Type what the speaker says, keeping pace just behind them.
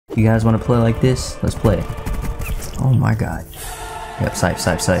You guys want to play like this? Let's play. Oh my god. Yep,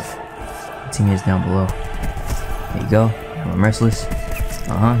 Scythe. Teammates down below. There you go. We're merciless.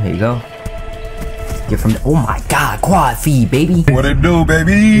 Here you go. Get from the— oh my god, quad feed, baby. What it do,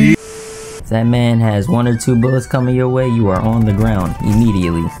 baby? If that man has 1 or 2 bullets coming your way, you are on the ground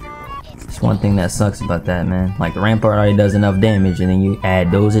immediately. It's one thing that sucks about that, man. Like, the Rampart already does enough damage, and then you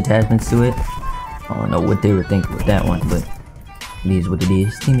add those attachments to it. I don't know what they were thinking with that one, but it is what it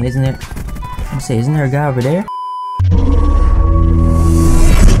is. Teammate, isn't there— I'm gonna say, isn't there a guy over there?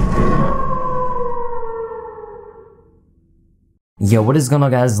 Yo, what is going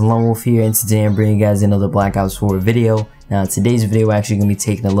on, guys? Lone Wolf here, and today I'm bringing you guys another Black Ops 4 video. Now, in today's video, we're actually going to be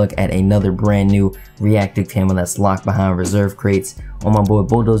taking a look at another brand new reactive camo that's locked behind reserve crates on my boy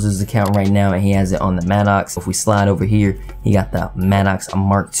Bulldozer's account right now, and he has it on the Maddox. If we slide over here, he got the Maddox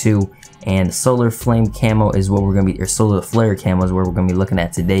MKII, and the Solar Flame camo is what we're going to be— or Solar Flare CAMO is what we're going to be looking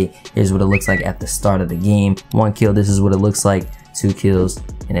at today. Here's what it looks like at the start of the game. 1 kill, this is what it looks like. 2 kills,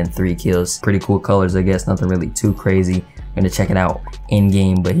 and then 3 kills. Pretty cool colors, I guess. Nothing really too crazy. I'm gonna check it out in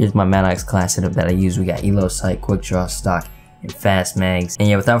game, but here's my Maddox class setup that I use. We got Elo Sight, Quick Draw, Stock, and Fast Mags. And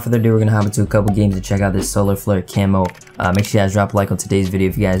yeah, without further ado, we're gonna hop into a couple games to check out this Solar Flare camo. Make sure you guys drop a like on today's video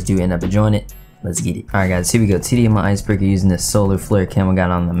if you guys do end up enjoying it. Let's get it. Alright guys, here we go. TD and my icebreaker using this Solar Flare camo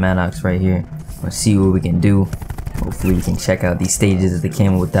got on the Maddox right here. Let's see what we can do. Hopefully we can check out these stages of the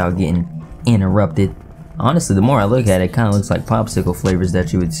camo without getting interrupted. Honestly, the more I look at it, it kind of looks like popsicle flavors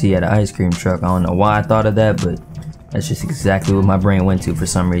that you would see at an ice cream truck. I don't know why I thought of that, but that's just exactly what my brain went to for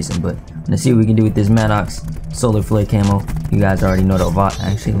some reason. But let's see what we can do with this Maddox Solar Flare camo. You guys already know the vibe.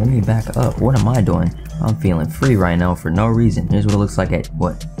 Actually, let me back up. What am I doing? I'm feeling free right now for no reason. Here's what it looks like at,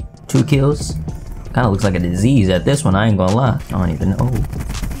 what, 2 kills? Kind of looks like a disease at this one, I ain't gonna lie. I don't even know.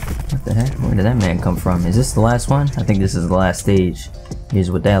 What the heck? Where did that man come from? Is this the last one? I think this is the last stage. Here's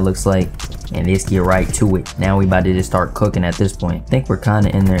what that looks like. And let's get right to it. Now we about to just start cooking at this point. I think we're kind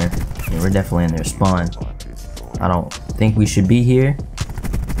of in there. Yeah, we're definitely in their spawn. I don't think we should be here.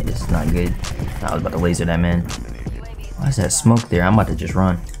 Yeah, this is not good. I was about to laser that man. Why is that smoke there? I'm about to just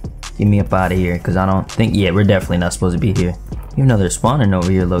run. Get me up out of here, because I don't think— yeah, we're definitely not supposed to be here. Even though they're spawning over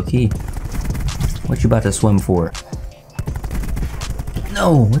here low key. What you about to swim for?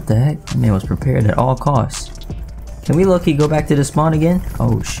 No, what the heck? That man was prepared at all costs. Can we low key go back to the spawn again?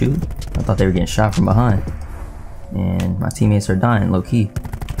 Oh shoot. I thought they were getting shot from behind. And my teammates are dying low key.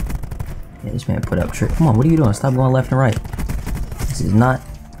 Yeah, this man put up trick. Come on, what are you doing? Stop going left and right. This is not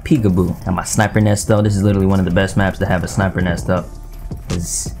peekaboo. Got my sniper nest though. This is literally one of the best maps to have a sniper nest up,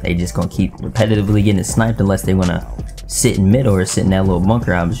 because they just gonna keep repetitively getting sniped unless they wanna sit in middle or sit in that little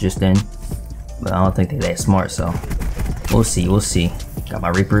bunker I was just in. But I don't think they're that smart, so we'll see. We'll see. Got my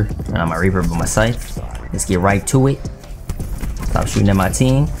Reaper, not my Reaper, but my Scythe. Let's get right to it. Stop shooting at my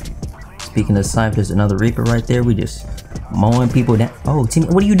team. Speaking of Scythe, there's another Reaper right there. We just mowing people down. Oh, team,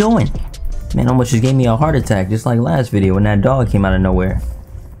 what are you doing? Man, almost just gave me a heart attack, just like last video when that dog came out of nowhere.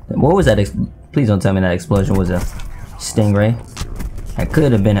 What was that? Please don't tell me that explosion was a stingray. That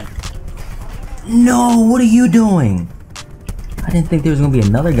could have been a— no, what are you doing? I didn't think there was gonna be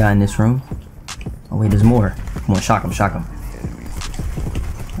another guy in this room. Oh wait, there's more. Come on, shock him, shock him.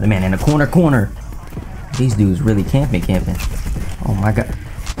 The man in the corner. These dudes really camping. Oh my god.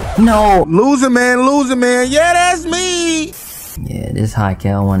 No! Loser man, yeah, that's me! Yeah, this high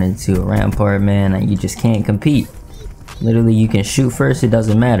cal 1 and 2 Rampart, man, you just can't compete. Literally, you can shoot first, it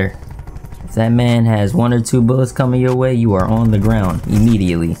doesn't matter. If that man has 1 or 2 bullets coming your way, you are on the ground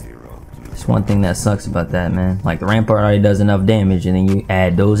immediately. It's one thing that sucks about that, man. Like, the Rampart already does enough damage, and then you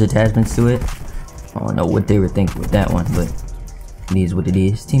add those attachments to it. I don't know what they were thinking with that one, but it is what it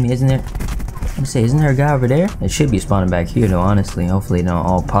is. Teammate, isn't there— I'm gonna say, isn't there a guy over there? It should be spawning back here though, honestly. Hopefully they don't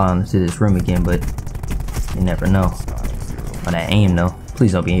all pile into this room again, but you never know. On that aim though.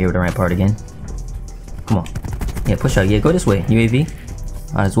 Please don't be here with the Rampart again. Come on. Yeah, push out. Yeah, go this way.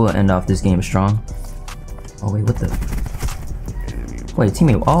 UAV. Might as well end off this game strong. Oh wait, what the— wait,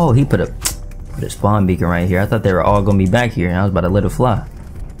 teammate— oh, he put a spawn beacon right here. I thought they were all gonna be back here and I was about to let it fly.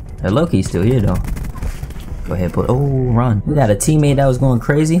 They're low-key still here though. Go ahead, oh, run. We got a teammate that was going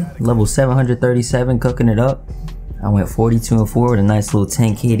crazy. Level 737, cooking it up. I went 42 and 4 with a nice little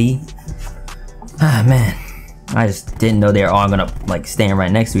 10 KD. Ah, man. I just didn't know they were all gonna, like, stand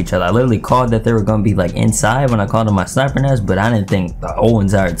right next to each other. I literally called that they were gonna be, like, inside when I called them my sniper nest, but I didn't think the whole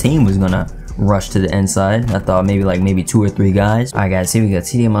entire team was gonna rush to the inside. I thought maybe 2 or 3 guys. Alright, guys, here we go.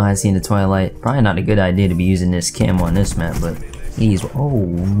 TD MKII in the Twilight. Probably not a good idea to be using this camo on this map, but oh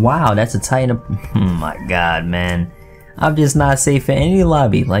wow, that's a Titan. Oh my god, man, I'm just not safe in any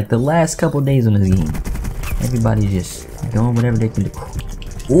lobby. Like the last couple days on this game, everybody's just doing whatever they can do.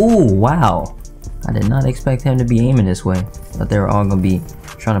 Ooh, wow. I did not expect him to be aiming this way. Thought they were all gonna be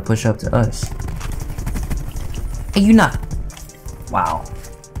trying to push up to us. Hey, you not. Wow.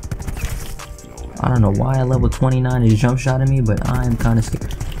 I don't know why a level 29 is jump shotting me, but I am kind of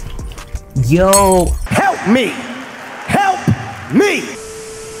scared. Yo! Help me! Help me!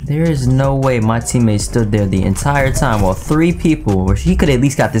 There is no way my teammate stood there the entire time while 3 people, or he could at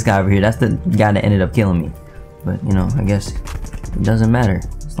least got this guy over here. That's the guy that ended up killing me. But, you know, I guess it doesn't matter.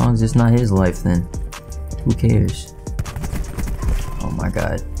 As long as it's not his life, then who cares? Oh my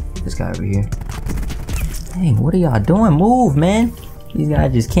god. This guy over here. Dang, what are y'all doing? Move, man! These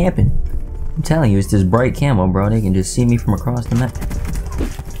guys just camping. I'm telling you, it's this bright camo, bro. They can just see me from across the map.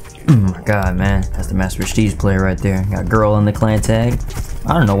 Oh my god, man. That's the Master Prestige player right there. Got girl on the clan tag.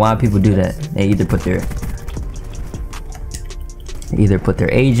 I don't know why people do that. They either put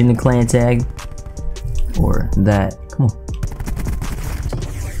their age in the clan tag or that. Come on.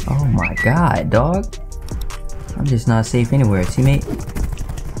 Oh my god, dog. I'm just not safe anywhere, teammate.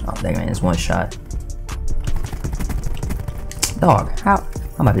 Oh, dang man, it's one shot. Dog, how?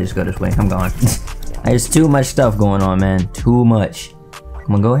 I'm about to just go this way. I'm gone. There's too much stuff going on, man. Too much. I'm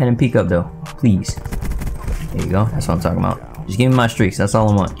gonna go ahead and peek up though, please. There you go. That's what I'm talking about. Just give me my streaks. That's all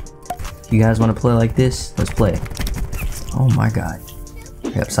I want. If you guys want to play like this, let's play. Oh my god.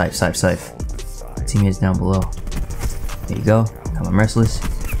 Yep, safe. Teammates down below. There you go. Come on, merciless.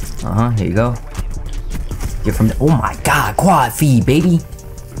 Here you go. Get from the. Oh my god, quad feed, baby.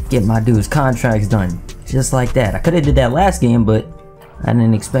 Get my dude's contracts done. Just like that. I could have did that last game, but I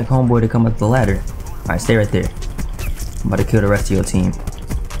didn't expect homeboy to come up the ladder. Alright, stay right there. I'm about to kill the rest of your team.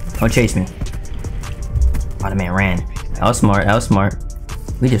 Don't chase me. Oh, the man ran. That was smart.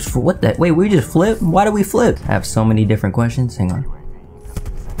 We just, what the, wait, we just flipped? Why did we flip? I have so many different questions. Hang on.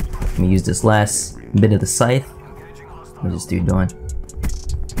 Let me use this last bit of the scythe. What's this dude doing?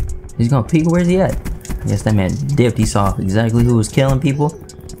 He's gonna peek, where's he at? I guess that man dipped. He saw exactly who was killing people.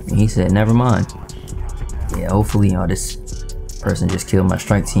 And he said, never mind. Yeah, hopefully, this person just killed my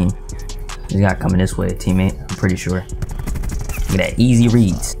strike team. There's a guy coming this way, teammate. I'm pretty sure. Look at that, easy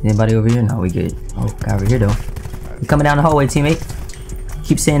reads. Anybody over here? No, we good. Oh, guy over here though. You coming down the hallway, teammate?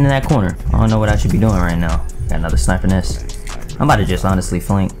 Keep staying in that corner. I don't know what I should be doing right now. Got another sniper nest. I'm about to just honestly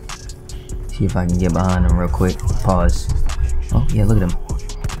flank. See if I can get behind him real quick. Pause. Oh yeah, look at him.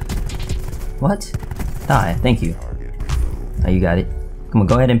 What? Die. Thank you. Oh, you got it. Come on,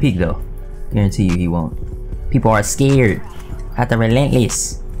 go ahead and peek though. Guarantee you he won't. People are scared. Got the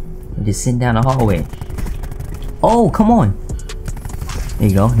relentless. They're just sitting down the hallway. Oh, come on. There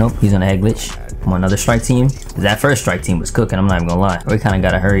you go. Nope, he's on an egg glitch. Come on, another strike team. That first strike team was cooking, I'm not even gonna lie. We kind of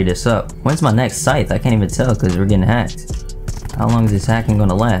gotta hurry this up. When's my next scythe? I can't even tell because we're getting hacked. How long is this hacking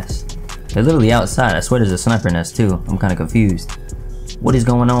gonna last? They're literally outside. I swear there's a sniper nest too. I'm kind of confused. What is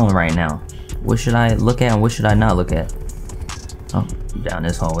going on right now? What should I look at and what should I not look at? Oh, down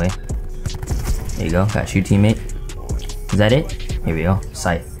this hallway. There you go. Got you, teammate. Is that it? Here we go.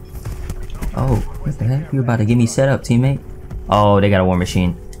 Scythe. Oh, what the heck? You're about to get me set up, teammate. Oh, they got a war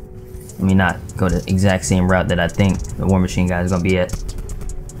machine. Let me not go the exact same route that I think the war machine guy is gonna be at.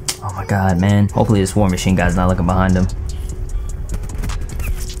 Oh my god, man. Hopefully this war machine guy's not looking behind him.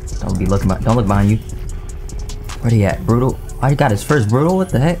 Don't look behind you. Where'd he at? Brutal? Oh, he got his first brutal? What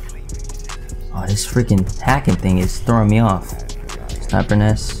the heck? Oh, this freaking hacking thing is throwing me off. Sniper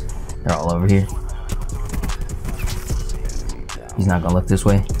nest. They're all over here. He's not gonna look this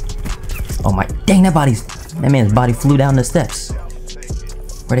way. Oh my, dang, that man's body flew down the steps.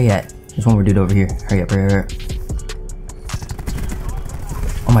 Where they at? There's one more dude over here. Hurry up, hurry up.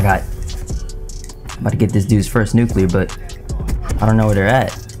 Oh my god. I'm about to get this dude's first nuclear, but I don't know where they're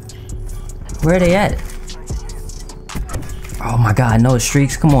at. Where are they at? Oh my god, no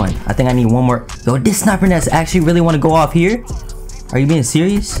streaks, come on. I think I need one more. Yo, this sniper nest actually really want to go off here? Are you being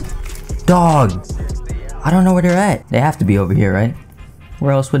serious? Dog. I don't know where they're at. They have to be over here, right?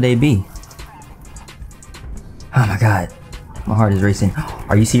 Where else would they be? Oh my god. My heart is racing.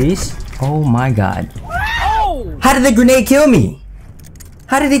 Are you serious? Oh my god. Oh! How did the grenade kill me?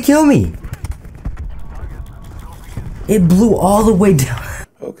 How did it kill me? It blew all the way down.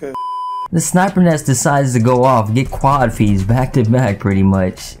 Okay. The sniper nest decides to go off, get quad feeds back to back pretty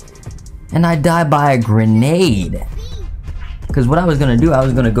much. And I die by a grenade. Because what I was gonna do, I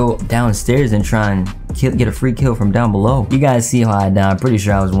was gonna go downstairs and try and get a free kill from down below. You guys see how I died. I'm pretty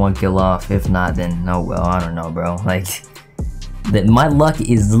sure I was 1 kill off. If not, then oh well, I don't know, bro. Like, my luck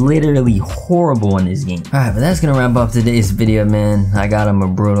is literally horrible in this game. Alright, but that's gonna wrap up today's video, man. I got him a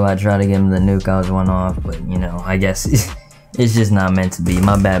brutal. I tried to get him the nuke. I was one off, but you know, I guess it's just not meant to be.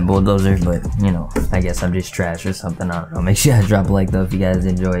 My bad, bulldozer, but you know, I guess I'm just trash or something. I don't know. Make sure you guys drop a like though if you guys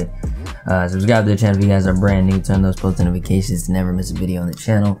enjoy it. Subscribe to the channel if you guys are brand new. Turn those post notifications to never miss a video on the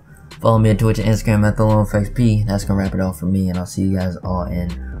channel. Follow me on Twitch and Instagram at LoneWolfXP. That's gonna wrap it all for me, and I'll see you guys all in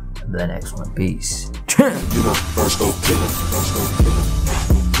the next one. Peace.